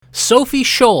Sophie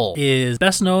Scholl is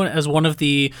best known as one of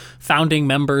the founding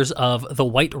members of the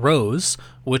White Rose,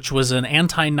 which was an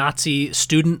anti-Nazi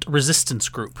student resistance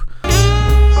group.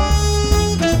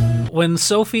 When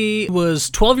Sophie was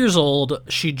 12 years old,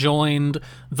 she joined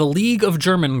the League of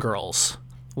German Girls,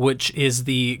 which is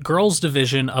the girls'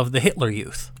 division of the Hitler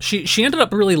Youth. She ended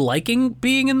up really liking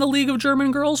being in the League of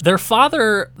German Girls. Their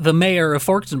father, the mayor of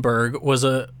Forchtenberg, was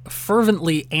a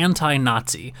fervently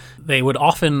anti-Nazi. They would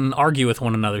often argue with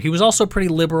one another. He was also pretty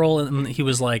liberal, and he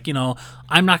was like,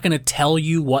 I'm not going to tell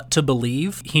you what to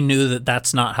believe. He knew that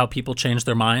that's not how people change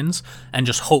their minds, and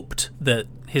just hoped that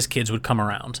his kids would come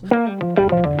around.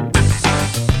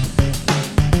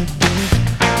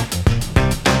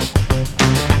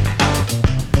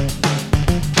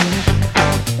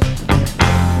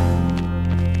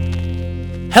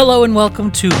 Hello and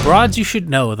welcome to Broads You Should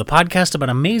Know, the podcast about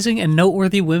amazing and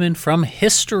noteworthy women from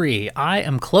history. I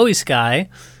am Chloe Skye.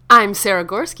 I'm Sarah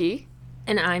Gorski.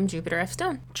 And I'm Jupiter F.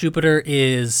 Stone. Jupiter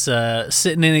is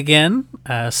sitting in again.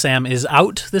 Sam is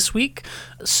out this week.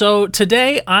 So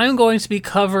today I'm going to be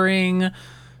covering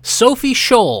Sophie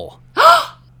Scholl.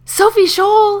 Sophie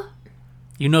Scholl!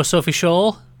 You know Sophie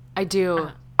Scholl? I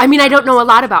do. I mean, I don't know a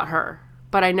lot about her,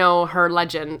 but I know her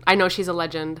legend. I know she's a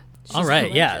legend. All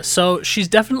right, yeah. So she's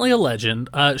definitely a legend.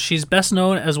 She's best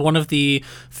known as one of the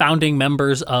founding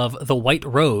members of the White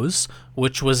Rose,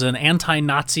 which was an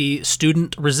anti-Nazi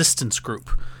student resistance group.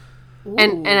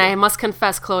 And I must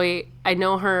confess, Chloe, I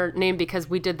know her name because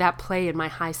we did that play in my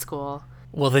high school.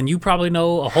 Well, then you probably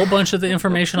know a whole bunch of the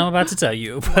information I'm about to tell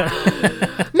you.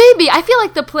 Maybe. I feel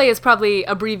like the play is probably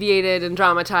abbreviated and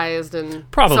dramatized, and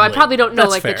probably. So I probably don't know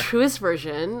That's fair. the truest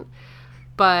version.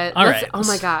 But oh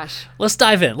my gosh. Let's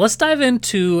dive in. Let's dive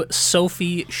into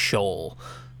Sophie Scholl.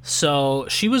 So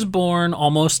she was born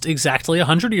almost exactly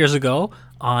 100 years ago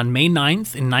on May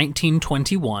 9th in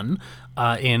 1921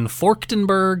 in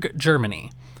Forchtenberg,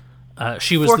 Germany.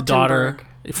 She was the daughter...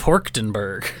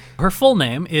 Forchtenberg. Her full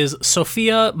name is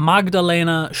Sophia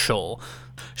Magdalena Scholl.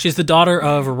 She's the daughter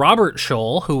of Robert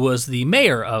Scholl, who was the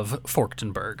mayor of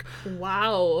Forchtenberg.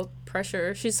 Wow,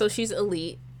 pressure. She's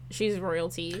elite. She's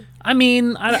royalty. I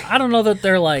mean, I don't know that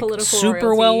they're like Political super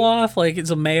royalty. well off. Like, it's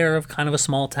a mayor of kind of a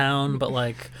small town, but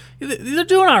like they're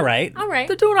doing all right. All right.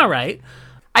 They're doing all right.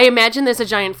 I imagine there's a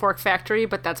giant fork factory,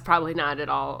 but that's probably not at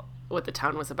all what the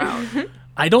town was about.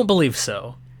 I don't believe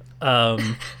so.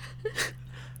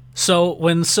 So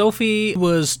when Sophie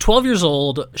was 12 years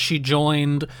old, she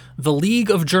joined the League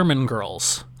of German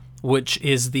Girls, which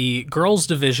is the girls'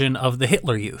 division of the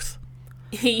Hitler Youth.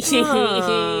 Yikes.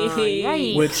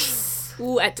 Which,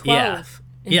 Ooh, at 12. yeah.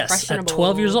 Yes, at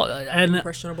 12 years old. And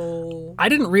Impressionable. I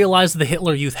didn't realize the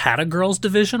Hitler Youth had a girls'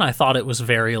 division. I thought it was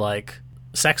very,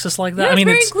 sexist like that. Yeah, I mean,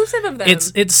 very it's inclusive of them.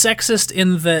 It's sexist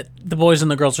in that the boys and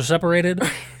the girls are separated,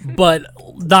 but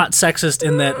not sexist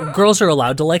in that girls are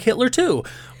allowed to like Hitler too,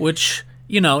 which,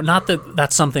 not that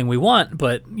that's something we want,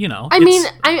 but,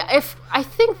 I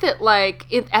think that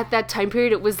at that time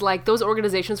period, it was like those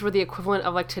organizations were the equivalent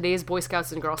of like today's Boy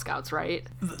Scouts and Girl Scouts, right?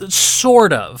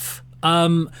 Sort of.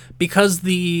 Because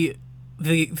the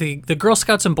Girl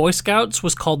Scouts and Boy Scouts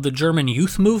was called the German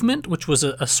Youth Movement, which was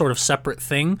a sort of separate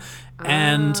thing.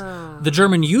 And the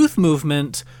German Youth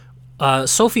Movement,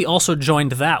 Sophie also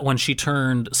joined that when she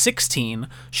turned 16.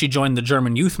 She joined the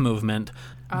German Youth Movement.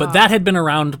 But that had been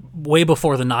around way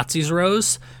before the Nazis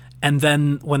rose. And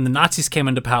then when the Nazis came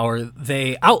into power,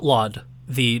 they outlawed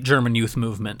the German Youth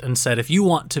Movement and said, if you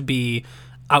want to be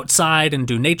outside and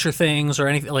do nature things or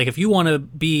anything, like if you want to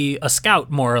be a scout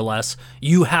more or less,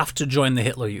 you have to join the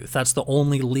Hitler Youth. That's the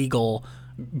only legal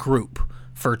group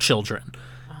for children.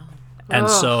 And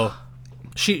so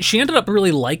she ended up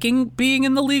really liking being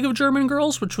in the League of German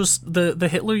Girls, which was the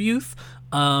Hitler Youth.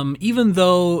 Even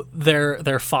though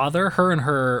their father, her and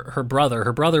her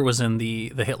brother was in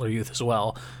the Hitler Youth as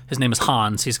well. His name is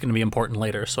Hans. He's going to be important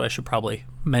later, so I should probably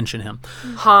mention him.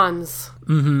 Hans.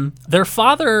 Their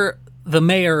father, the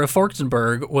mayor of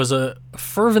Forchtenberg, was a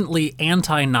fervently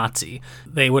anti-Nazi.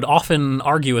 They would often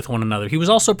argue with one another. He was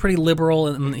also pretty liberal,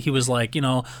 and he was like,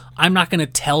 I'm not going to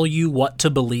tell you what to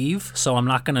believe, so I'm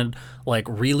not going to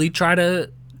really try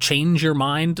to change your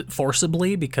mind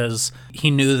forcibly, because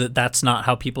he knew that that's not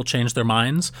how people change their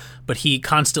minds, but he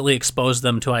constantly exposed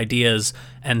them to ideas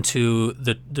and to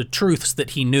the truths that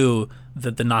he knew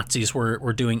that the Nazis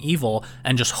were doing evil,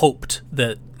 and just hoped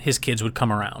that his kids would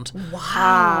come around.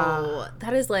 Wow.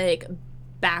 That is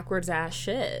backwards ass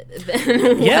shit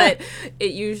than what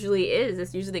it usually is.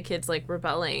 It's usually the kids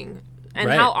rebelling And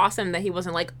Right. how awesome that he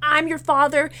wasn't like, I'm your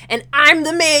father and I'm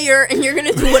the mayor and you're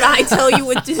gonna do what I tell you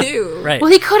what to do. Right. Well,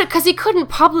 he couldn't, because he couldn't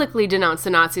publicly denounce the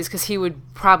Nazis because he would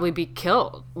probably be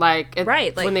killed, Right,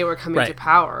 when they were coming to Right.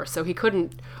 power. So he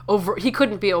couldn't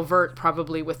be overt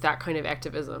probably with that kind of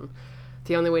activism.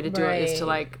 The only way to do it is to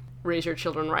Right. raise your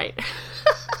children right.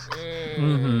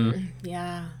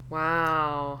 Yeah.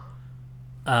 Wow.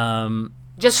 Um,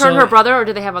 Just her and So- her brother, or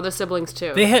do they have other siblings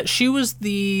too? she was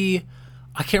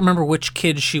I can't remember which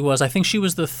kid she was. I think she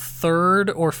was the third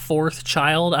or fourth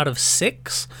child out of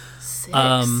 6.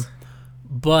 6.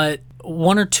 But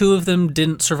one or two of them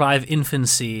didn't survive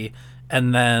infancy,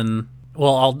 and then,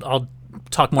 well, I'll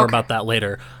talk more about that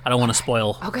later. I don't want to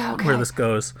spoil Okay. where this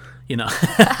goes.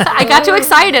 I got too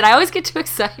excited. I always get too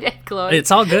excited, Chloe.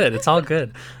 It's all good. It's all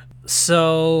good.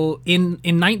 So in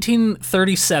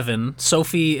 1937,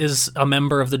 Sophie is a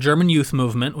member of the German Youth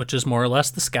Movement, which is more or less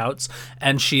the Scouts,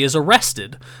 and she is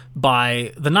arrested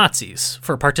by the Nazis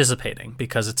for participating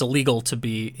because it's illegal to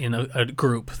be in a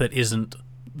group that isn't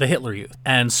the Hitler Youth.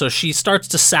 And so she starts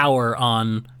to sour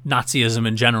on Nazism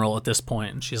in general at this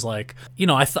point. And she's like,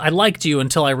 I liked you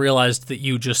until I realized that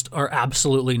you just are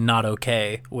absolutely not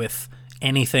okay with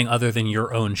anything other than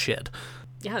your own shit.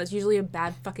 Yeah, it's usually a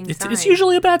bad fucking sign. It's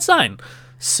usually a bad sign.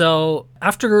 So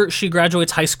after she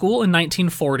graduates high school in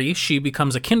 1940, she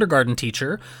becomes a kindergarten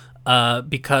teacher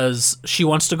because she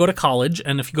wants to go to college.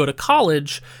 And if you go to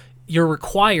college, you're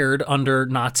required under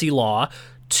Nazi law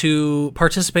to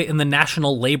participate in the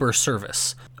National Labor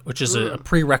Service, which is a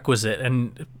prerequisite.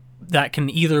 And that can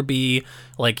either be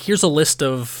like, here's a list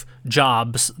of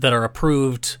jobs that are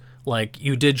approved, like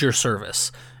you did your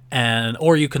service,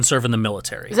 or you can serve in the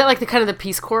military. Is that like the kind of the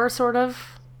Peace Corps, sort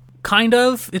of? Kind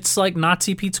of. It's like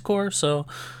Nazi Peace Corps, so...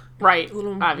 Right, A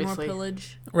little obviously. more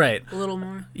pillage. Right. A little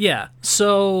more. Yeah.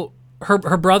 So her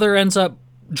brother ends up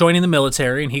joining the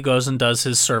military, and he goes and does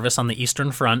his service on the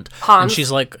Eastern Front. Hans? And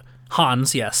she's like...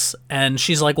 Hans, yes. And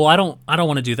she's like, well, I don't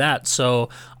want to do that, so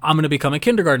I'm going to become a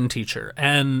kindergarten teacher.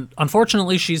 And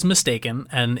unfortunately, she's mistaken,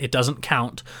 and it doesn't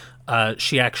count.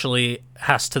 She actually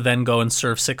has to then go and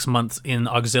serve 6 months in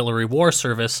auxiliary war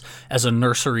service as a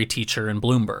nursery teacher in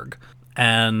Bloomberg.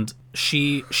 And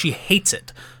she hates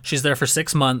it. She's there for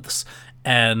 6 months,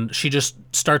 and she just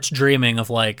starts dreaming of,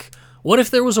 like, what if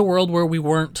there was a world where we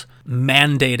weren't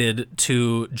mandated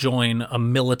to join a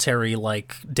military,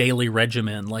 like, daily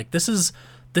regimen? Like, this is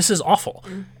awful.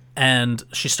 And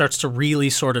she starts to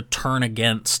really sort of turn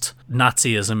against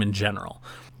Nazism in general.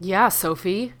 Yeah,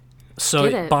 Sophie. So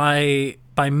Get it.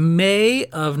 by May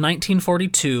of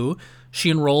 1942, she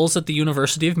enrolls at the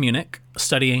University of Munich,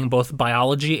 studying both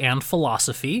biology and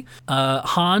philosophy.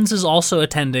 Hans is also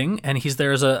attending, and he's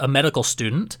there as a medical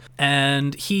student,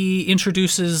 and he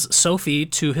introduces Sophie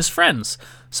to his friends,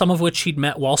 some of which he'd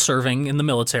met while serving in the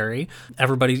military.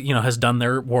 Everybody, has done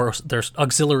their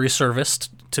auxiliary service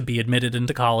to be admitted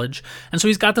into college, and so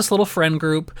he's got this little friend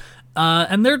group.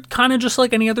 And they're kind of just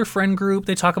like any other friend group.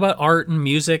 They talk about art and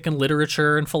music and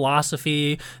literature and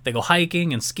philosophy. They go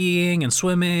hiking and skiing and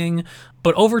swimming.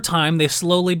 But over time, they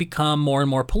slowly become more and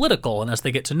more political. And as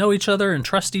they get to know each other and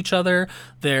trust each other,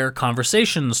 their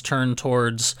conversations turn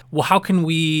towards, well, how can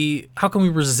we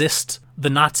resist the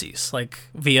Nazis, like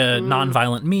via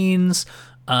nonviolent means?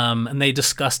 And they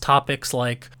discuss topics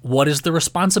like, what is the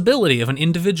responsibility of an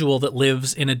individual that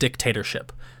lives in a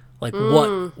dictatorship? Like,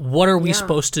 what are we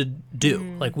supposed to do?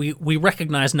 Like, we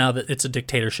recognize now that it's a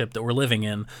dictatorship that we're living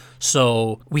in,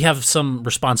 so we have some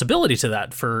responsibility to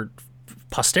that for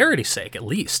posterity's sake, at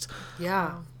least.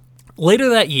 Yeah. Later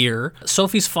that year,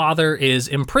 Sophie's father is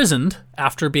imprisoned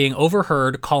after being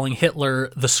overheard calling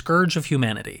Hitler the scourge of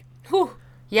humanity. Whew.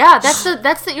 Yeah, that's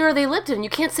the era they lived in. You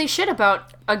can't say shit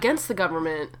against the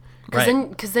government.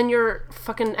 Because then you're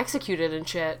fucking executed and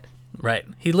shit. Right.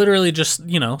 He literally just,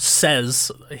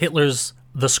 says Hitler's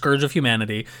the scourge of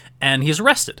humanity, and he's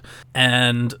arrested.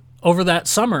 And over that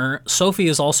summer, Sophie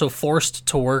is also forced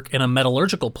to work in a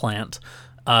metallurgical plant,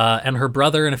 and her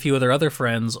brother and a few other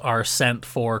friends are sent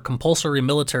for compulsory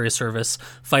military service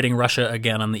fighting Russia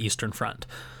again on the Eastern Front.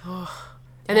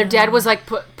 And their dad was like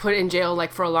put in jail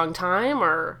like for a long time,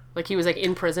 or like he was like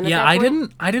in prison. Yeah, at that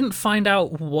point? I didn't find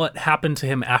out what happened to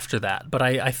him after that, but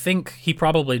I think he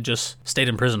probably just stayed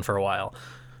in prison for a while.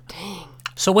 Dang.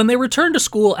 So when they return to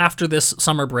school after this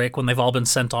summer break, when they've all been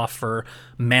sent off for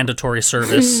mandatory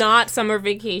service, Not summer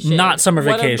vacation. Not summer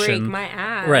What a vacation. break, my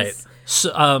ass. right?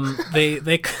 So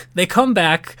they come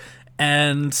back,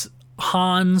 and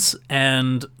Hans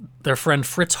and their friend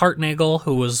Fritz Hartnagel,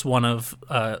 who was one of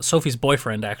Sophie's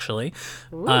boyfriend, actually.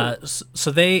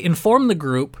 So they inform the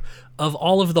group of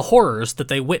all of the horrors that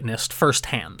they witnessed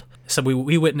firsthand. said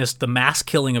we witnessed the mass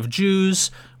killing of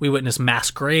Jews. We witnessed mass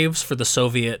graves for the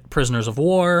Soviet prisoners of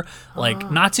war.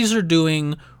 Like, Nazis are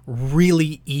doing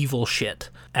really evil shit,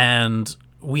 and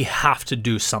we have to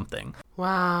do something.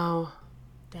 Wow.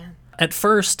 Damn. At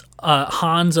first,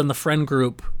 Hans and the friend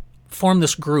group form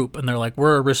this group, and they're like,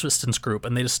 we're a resistance group,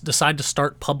 and they just decide to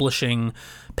start publishing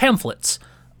pamphlets,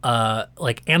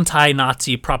 like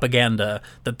anti-Nazi propaganda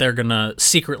that they're gonna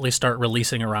secretly start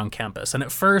releasing around campus. And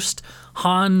at first,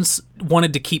 Hans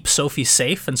wanted to keep Sophie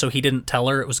safe, and so he didn't tell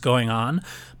her it was going on,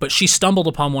 but she stumbled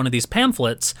upon one of these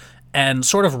pamphlets and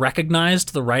sort of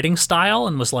recognized the writing style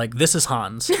and was like, this is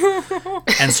Hans.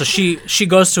 And so she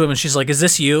goes to him and she's like, is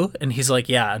this you? And he's like,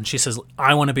 yeah. And she says,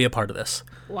 I want to be a part of this.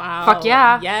 Wow. Fuck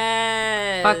yeah.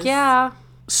 Yes. Fuck yeah.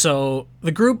 So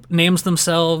the group names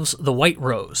themselves the White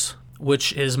Rose,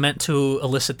 which is meant to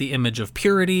elicit the image of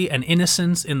purity and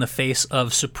innocence in the face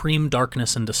of supreme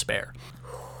darkness and despair.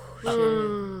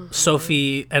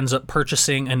 Sophie ends up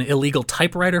purchasing an illegal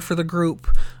typewriter for the group.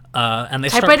 And they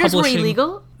start Typewriters were publishing.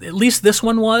 illegal? At least this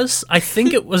one was. I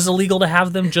think it was illegal to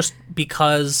have them just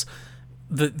because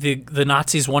the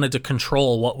Nazis wanted to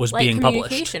control what was Like being published.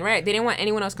 communication, right? They didn't want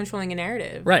anyone else controlling a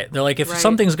narrative. Right. They're like, if Right.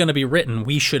 something's going to be written,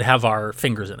 we should have our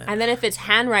fingers in it. And then if it's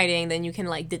handwriting, then you can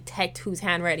like detect whose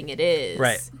handwriting it is.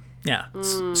 Right. Yeah.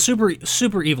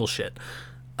 Super evil shit.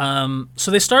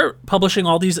 So they start publishing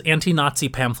all these anti-Nazi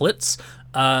pamphlets,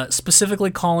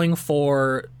 specifically calling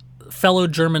for fellow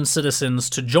German citizens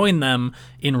to join them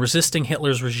in resisting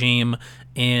Hitler's regime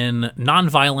in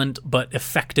nonviolent but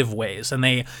effective ways.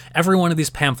 And every one of these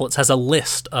pamphlets has a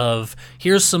list of,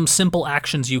 here's some simple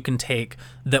actions you can take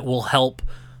that will help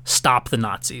stop the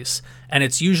Nazis. And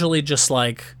it's usually just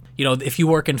like, you know, if you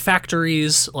work in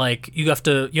factories, like you have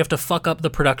to fuck up the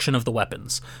production of the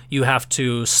weapons. You have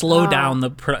to slow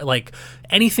down like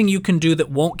anything you can do that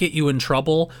won't get you in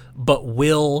trouble but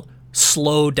will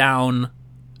slow down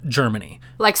Germany.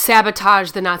 Like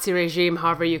sabotage the Nazi regime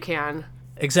however you can.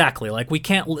 Exactly. Like we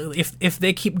can't, if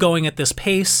they keep going at this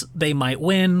pace, they might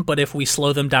win, but if we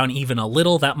slow them down even a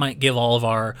little, that might give all of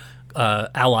our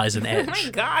allies an edge. Oh my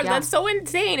God, that's so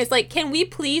insane. It's like, can we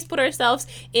please put ourselves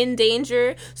in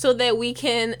danger so that we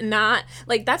can not,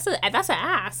 like, that's a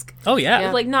ask. Oh yeah.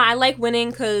 It's like, no, I like winning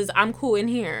because I'm cool in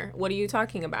here. What are you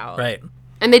talking about? Right.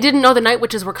 And they didn't know the Night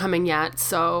Witches were coming yet,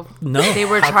 so No. they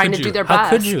were How trying could to you? do their How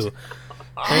best. could you?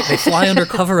 They fly under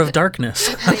cover of darkness.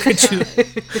 How could you?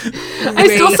 I'm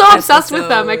still so obsessed with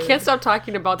them. I can't stop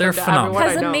talking about They're them to phenomenal. everyone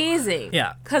I Because know. amazing.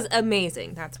 Yeah. Because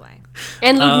amazing. That's why.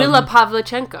 And Ludmila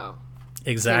Pavlichenko.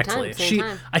 Exactly. Same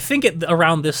time. I think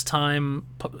around this time,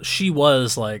 she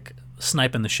was like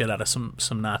sniping the shit out of some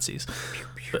Nazis.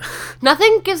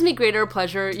 Nothing gives me greater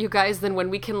pleasure, you guys, than when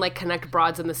we can like connect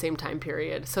broads in the same time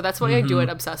period. So that's why I do it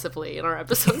obsessively in our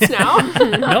episodes now.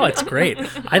 No, it's great.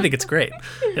 I think it's great.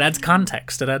 It adds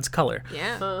context. It adds color.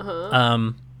 Yeah.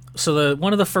 So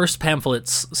one of the first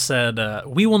pamphlets said,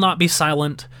 "We will not be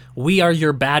silent. We are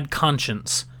your bad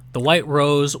conscience. The White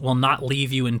Rose will not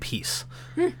leave you in peace."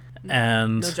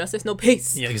 And No justice, no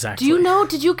peace. yeah, exactly. Do you know,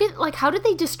 did you get, like, how did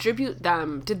they distribute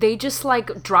them? Did they just,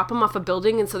 like, drop them off a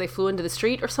building and so they flew into the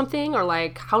street or something? Or,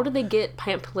 like, how did they get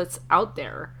pamphlets out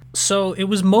there? So it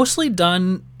was mostly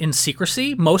done in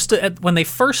secrecy. When they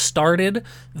first started,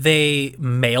 they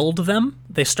mailed them.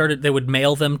 They would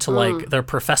mail them to like their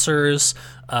professors,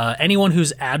 anyone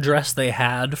whose address they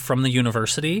had from the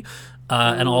university,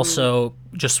 and also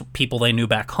just people they knew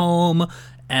back home.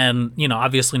 And, you know,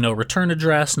 obviously no return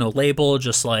address, no label,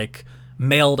 just like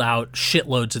mailed out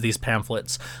shitloads of these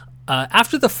pamphlets.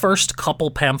 After the first couple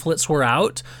pamphlets were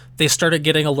out, they started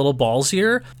getting a little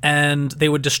ballsier, and they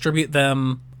would distribute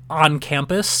them on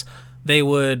campus. They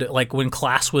would, like, when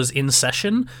class was in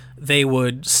session, they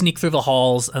would sneak through the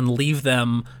halls and leave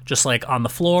them just like on the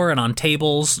floor and on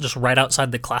tables just right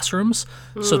outside the classrooms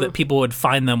so that people would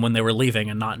find them when they were leaving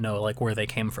and not know like where they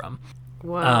came from.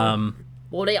 Wow.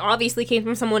 Well, they obviously came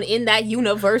from someone in that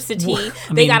university. I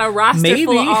They mean, got a roster maybe.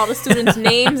 full of all the students'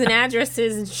 names and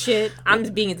addresses and shit. I'm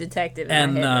just being a detective in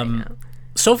And my head right now.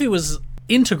 Sophie was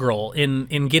integral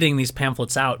in getting these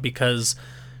pamphlets out because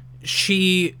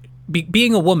she,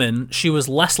 being a woman, she was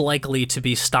less likely to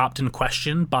be stopped and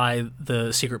questioned by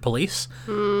the secret police.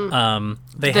 The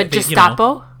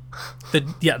Gestapo?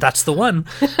 Yeah, that's the one.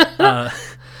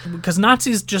 Because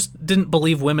Nazis just didn't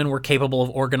believe women were capable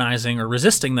of organizing or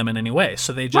resisting them in any way.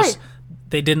 So they just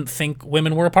they didn't think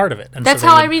women were a part of it. And That's so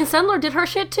how they Irene Sendler did her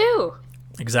shit too.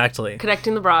 Exactly.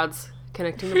 Connecting the broads.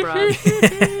 Actually,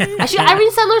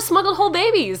 Irene Sendler smuggled whole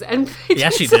babies and they Yeah,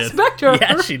 didn't she did. suspect her.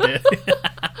 Yeah, she did.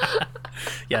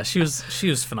 Yeah, she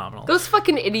was phenomenal. Those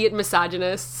fucking idiot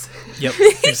misogynists. Yep,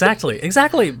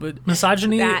 exactly. But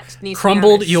misogyny That needs to be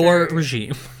crumbled on a your shirt.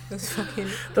 regime. Those fucking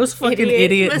Those fucking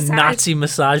idiot Nazi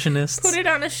misogynists. Put it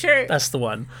on a shirt. That's the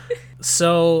one.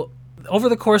 So over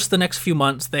the course of the next few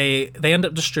months, they end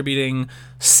up distributing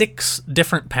 6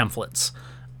 different pamphlets.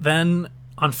 Then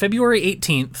on February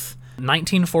 18th,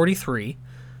 1943,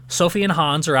 Sophie and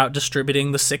Hans are out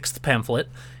distributing the 6th pamphlet,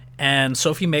 and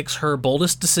Sophie makes her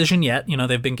boldest decision yet. You know,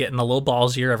 they've been getting a little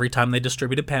ballsier every time they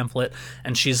distribute a pamphlet,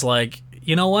 and she's like,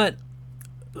 you know what?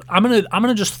 I'm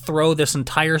gonna just throw this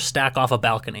entire stack off a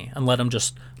balcony and let them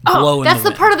just blow in That's the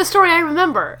wind. part of the story I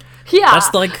remember. Yeah.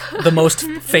 That's like the most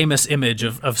famous image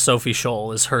of Sophie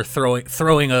Scholl is her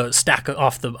throwing a stack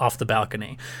off the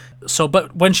balcony. So,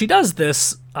 but when she does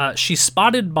this, she's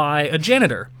spotted by a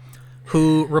janitor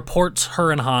who reports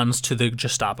her and Hans to the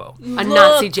Gestapo. a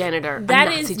Nazi janitor. That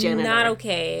a Nazi is janitor. not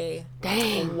okay.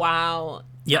 Dang. Wow.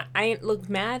 Yep. I ain't look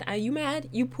mad. Are you mad?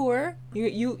 You poor?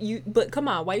 You but come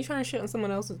on, why are you trying to shit on someone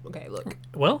else's? Okay, look.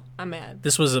 Well, I'm mad.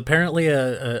 this was apparently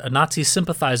a Nazi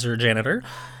sympathizer janitor,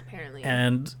 Apparently.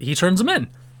 and he turns him in.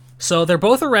 So they're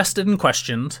both arrested and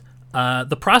questioned.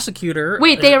 The prosecutor...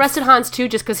 Wait, they arrested Hans too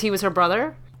just because he was her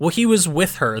brother? Well, he was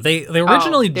with her. They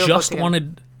originally they were both just together.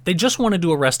 wanted... They just wanted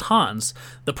to arrest Hans.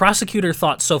 The prosecutor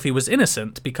thought Sophie was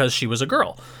innocent because she was a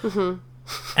girl. Mm-hmm.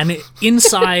 And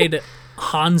inside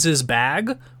Hans's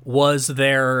bag was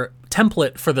their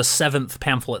template for the 7th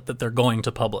pamphlet that they're going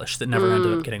to publish that never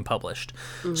ended up getting published.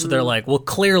 Mm-hmm. So they're like, well,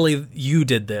 clearly you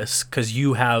did this because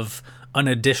you have an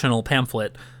additional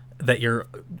pamphlet that you're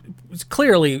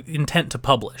clearly intent to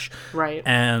publish. Right.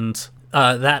 And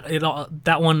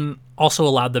that one also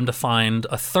allowed them to find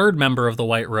a 3rd member of the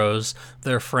White Rose,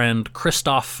 their friend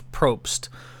Christoph Probst.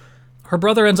 Her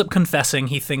brother ends up confessing.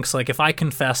 He thinks, like, if I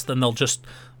confess, then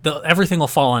everything will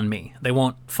fall on me. They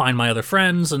won't find my other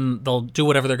friends, and they'll do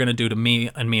whatever they're going to do to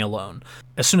me and me alone.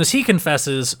 As soon as he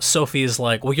confesses, Sophie is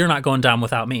like, well, you're not going down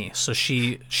without me. So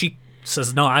she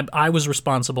says, no, I was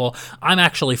responsible. I'm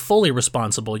actually fully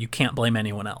responsible. You can't blame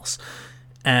anyone else.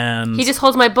 And He just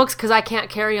holds my books because I can't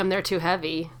carry them. They're too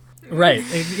heavy. right,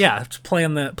 yeah,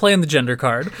 playing the gender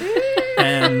card,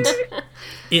 and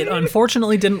it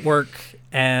unfortunately didn't work.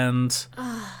 And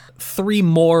 3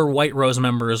 more White Rose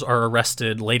members are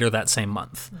arrested later that same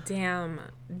month. Damn.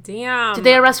 Did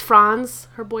they arrest Franz,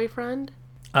 her boyfriend?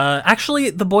 Actually,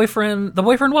 the boyfriend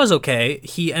was okay.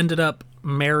 He ended up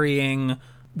marrying.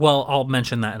 Well, I'll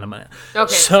mention that in a minute.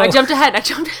 Okay, So, I jumped ahead.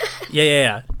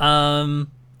 Yeah.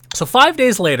 So 5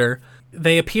 days later,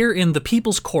 they appear in the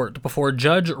People's Court before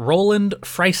Judge Roland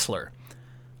Freisler.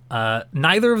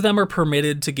 Neither of them are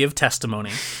permitted to give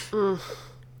testimony.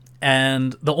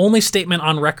 And the only statement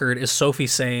on record is Sophie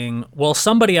saying, well,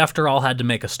 somebody after all had to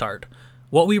make a start.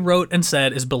 What we wrote and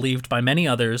said is believed by many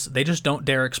others. They just don't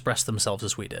dare express themselves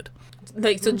as we did.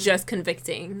 Like, so just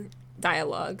convicting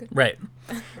dialogue. Right.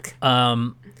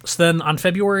 So then on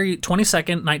February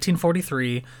 22nd,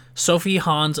 1943, Sophie,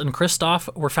 Hans, and Christoph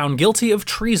were found guilty of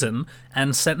treason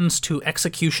and sentenced to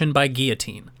execution by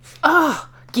guillotine.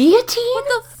 Guillotine?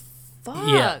 Fuck.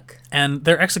 Yeah. And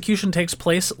their execution takes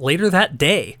place later that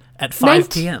day at 5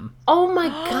 p.m. Oh my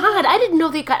god, I didn't know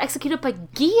they got executed by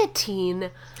guillotine.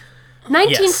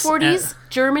 1940s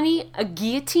Germany, a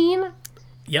guillotine?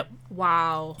 Yep.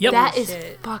 Wow. Yep. That is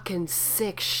shit. fucking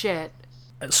sick shit.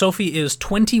 Sophie is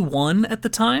 21 at the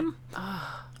time.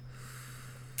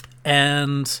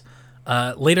 And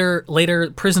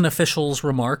later, prison officials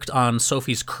remarked on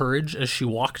Sophie's courage as she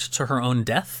walked to her own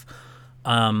death.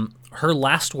 Her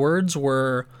last words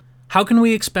were, "How can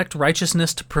we expect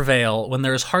righteousness to prevail when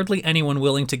there is hardly anyone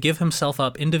willing to give himself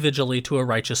up individually to a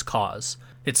righteous cause?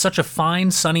 It's such a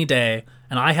fine, sunny day,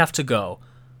 and I have to go.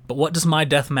 But what does my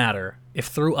death matter if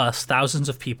through us thousands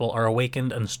of people are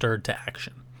awakened and stirred to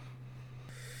action?"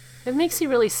 It makes you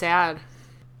really sad.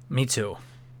 Me too.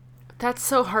 That's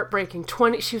so heartbreaking.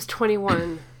 She was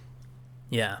 21.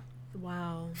 Yeah.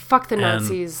 Wow. Fuck the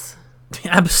Nazis.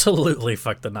 Absolutely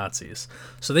fuck the Nazis.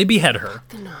 So they behead her.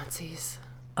 The Nazis.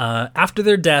 After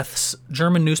their deaths,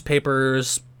 German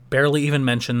newspapers barely even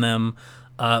mention them,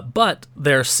 but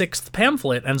their 6th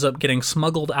pamphlet ends up getting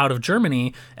smuggled out of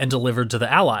Germany and delivered to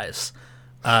the Allies.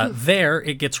 There,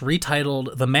 it gets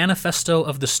retitled The Manifesto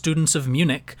of the Students of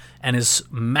Munich and is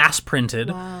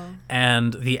mass-printed,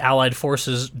 and the Allied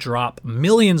forces drop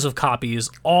millions of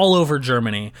copies all over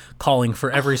Germany, calling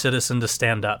for every citizen to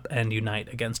stand up and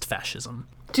unite against fascism.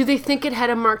 Do they think it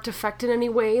had a marked effect in any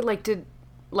way? Did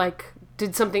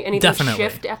anything Definitely.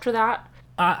 shift after that?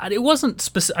 It wasn't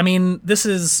specific. I mean, this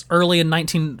is early in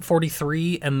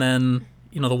 1943, and then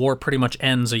the war pretty much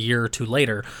ends a year or two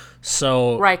later.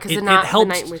 So Right, because it the helped.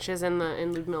 Night Witches in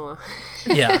Ludmilla.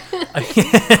 Yeah,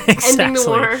 exactly. Ending the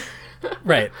war.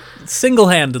 Right,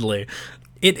 single-handedly,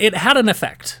 it had an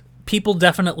effect. People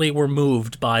definitely were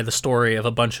moved by the story of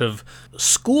a bunch of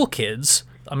school kids.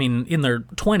 I mean, in their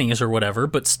 20s or whatever,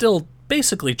 but still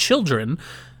basically children.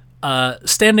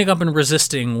 Standing up and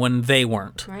resisting when they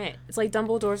weren't. Right. It's like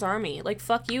Dumbledore's army. Like,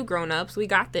 fuck you, grown-ups. We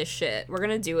got this shit. We're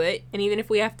gonna do it. And even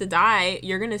if we have to die,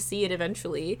 you're gonna see it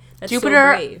eventually. That's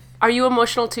Jupiter, so brave. are you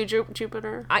emotional too,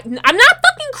 Jupiter? I'm not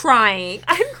fucking crying.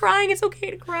 I'm crying. It's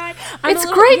okay to cry. It's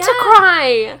great to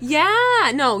cry.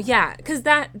 Yeah. No, yeah. Because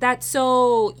that's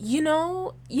so, we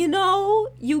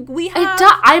have...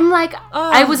 I'm like,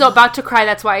 I was about to cry.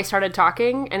 That's why I started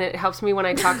talking. And it helps me when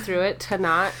I talk through it to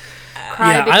not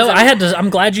cry. Yeah, I had to.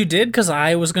 I'm glad you did, because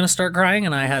I was going to start crying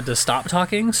and I had to stop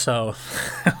talking. So,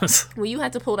 well, you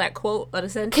had to pull that quote of the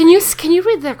century. Can you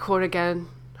read that quote again?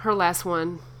 Her last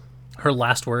one. Her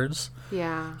last words.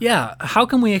 Yeah. Yeah. How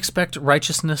can we expect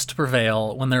righteousness to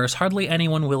prevail when there is hardly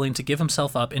anyone willing to give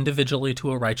himself up individually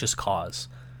to a righteous cause?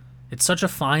 It's such a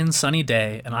fine sunny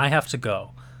day, and I have to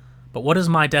go. But what does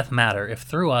my death matter if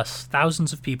through us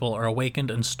thousands of people are awakened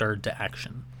and stirred to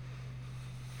action?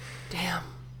 Damn.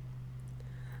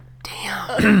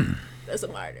 That's a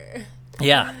martyr.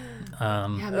 Yeah. Yeah,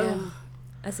 man.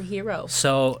 As a hero.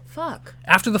 So Fuck.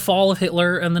 after the fall of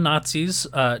Hitler and the Nazis,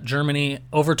 Germany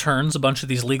overturns a bunch of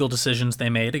these legal decisions they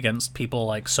made against people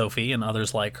like Sophie and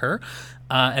others like her,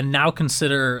 and now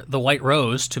consider the White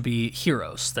Rose to be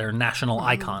heroes. They're national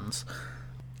icons.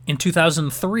 In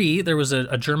 2003, there was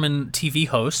a German TV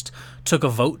host took a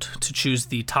vote to choose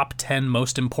the top 10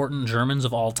 most important Germans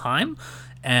of all time,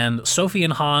 and Sophie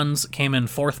and Hans came in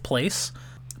 4th place.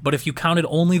 But if you counted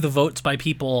only the votes by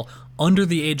people under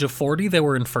the age of 40, they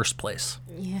were in 1st place.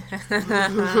 Yeah.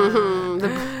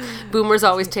 The boomers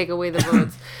always take away the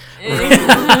votes.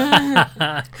 Yeah,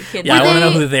 I want to know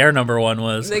who their number one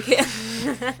was.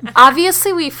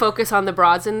 Obviously, we focus on the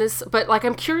broads in this, but like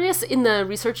I'm curious, in the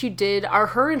research you did, are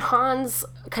her and Hans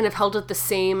kind of held at the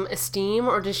same esteem,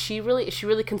 or is she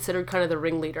really considered kind of the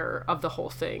ringleader of the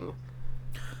whole thing?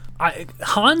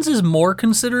 Hans is more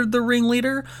considered the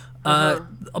ringleader.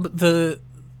 The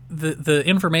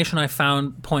information I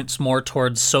found points more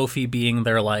towards Sophie being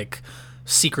their like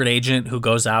secret agent who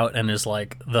goes out and is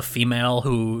like the female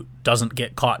who doesn't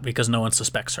get caught because no one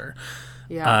suspects her.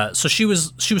 Yeah. So she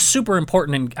was super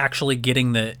important in actually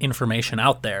getting the information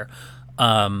out there.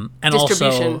 And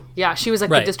Distribution. also, Yeah, she was like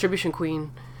Right. the distribution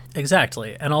queen.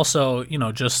 Exactly. And also,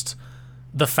 just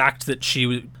the fact that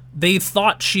they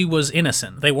thought she was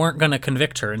innocent. They weren't going to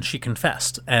convict her, and she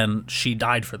confessed, and she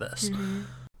died for this. Mm-hmm.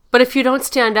 But if you don't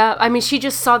stand up, I mean, she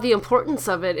just saw the importance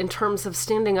of it in terms of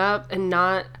standing up and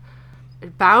not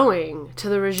bowing to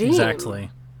the regime. Exactly.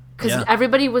 Because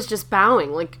everybody was just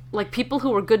bowing. Like people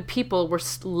who were good people were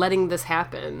letting this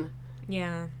happen.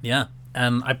 Yeah. Yeah.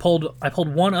 And I pulled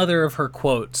one other of her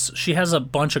quotes. She has a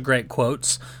bunch of great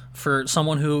quotes for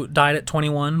someone who died at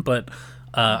 21, but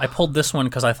I pulled this one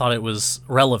because I thought it was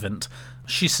relevant.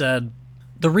 She said,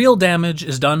 "The real damage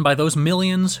is done by those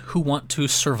millions who want to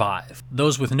survive,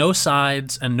 those with no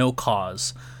sides and no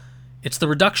cause. It's the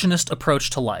reductionist approach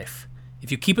to life. If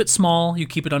you keep it small, you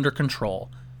keep it under control.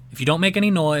 If you don't make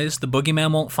any noise, the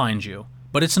boogeyman won't find you.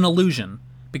 But it's an illusion,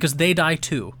 because they die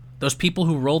too. Those people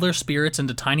who roll their spirits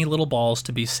into tiny little balls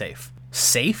to be safe.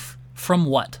 Safe? From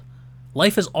what?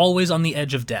 Life is always on the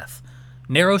edge of death.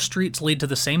 Narrow streets lead to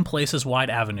the same place as wide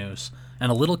avenues,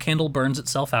 and a little candle burns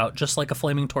itself out just like a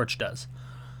flaming torch does.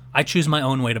 I choose my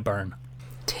own way to burn."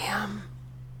 Damn.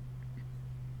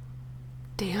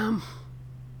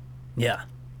 Yeah.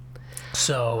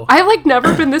 So I've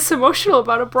never been this emotional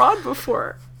about a broad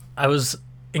before. I was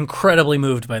incredibly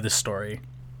moved by this story.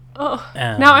 Oh,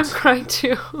 And now I'm crying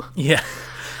too. Yeah.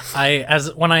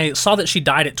 When I saw that she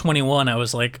died at 21, I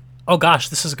was like, oh gosh,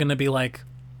 this is going to be like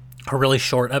a really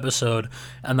short episode.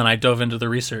 And then I dove into the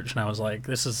research and I was like,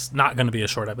 this is not going to be a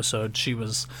short episode. She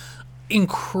was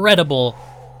incredibly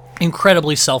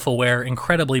self-aware,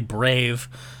 incredibly brave.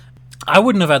 I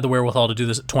wouldn't have had the wherewithal to do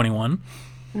this at 21.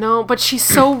 No, but she's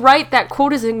so right. That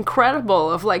quote is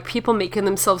incredible, of people making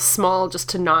themselves small just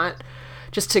to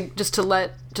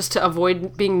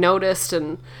avoid being noticed.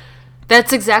 And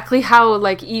that's exactly how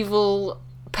evil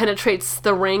penetrates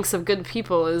the ranks of good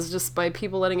people, is just by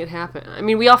people letting it happen. I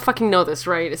mean, we all fucking know this,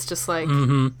 right? It's just Sophie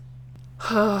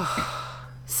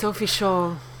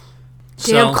Scholl.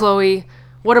 Damn, Chloe.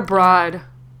 What a broad.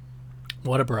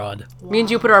 What a broad. Me and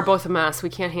Jupiter are both a mess. We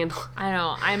can't handle it. I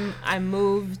know. I'm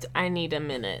moved. I need a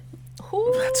minute.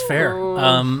 That's fair.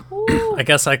 I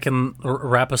guess I can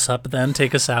wrap us up then,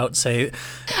 take us out, say...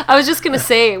 I was just going to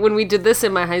say, when we did this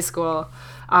in my high school,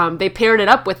 they paired it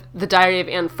up with The Diary of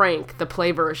Anne Frank, the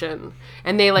play version,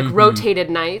 and they rotated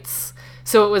nights.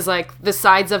 So it was like the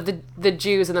sides of the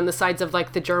Jews and then the sides of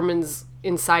like the Germans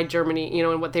inside Germany, you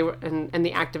know, and what they were, and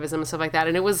the activism and stuff like that.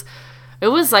 And it was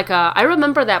like I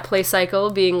remember that play cycle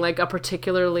being like a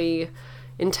particularly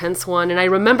intense one. And I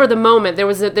remember the moment,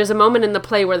 there's a moment in the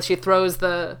play where she throws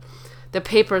the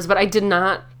papers, but I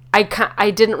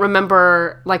didn't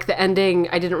remember like the ending.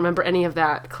 I didn't remember any of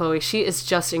that, Chloe. She is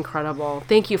just incredible.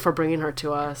 Thank you for bringing her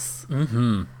to us.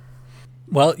 Mm-hmm.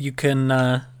 Well, you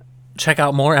can check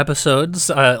out more episodes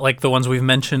like the ones we've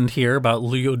mentioned here about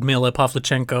Lyudmila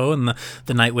Pavlichenko and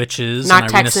the Night Witches Not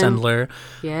and Irina Texan. Sendler.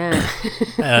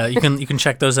 Yeah. You can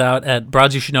check those out at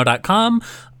broadsyoushouldknow.com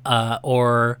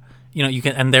or you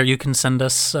can send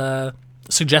us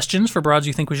suggestions for broads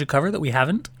you think we should cover that we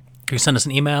haven't. You can send us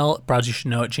an email,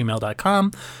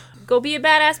 broadsyoushouldknow@gmail.com. Go be a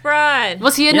badass broad.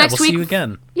 We'll see you next week. We'll see you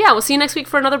again. Yeah, we'll see you next week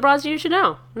for another Broads You Should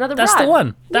Know. Another That's broad. the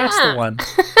one. That's the one.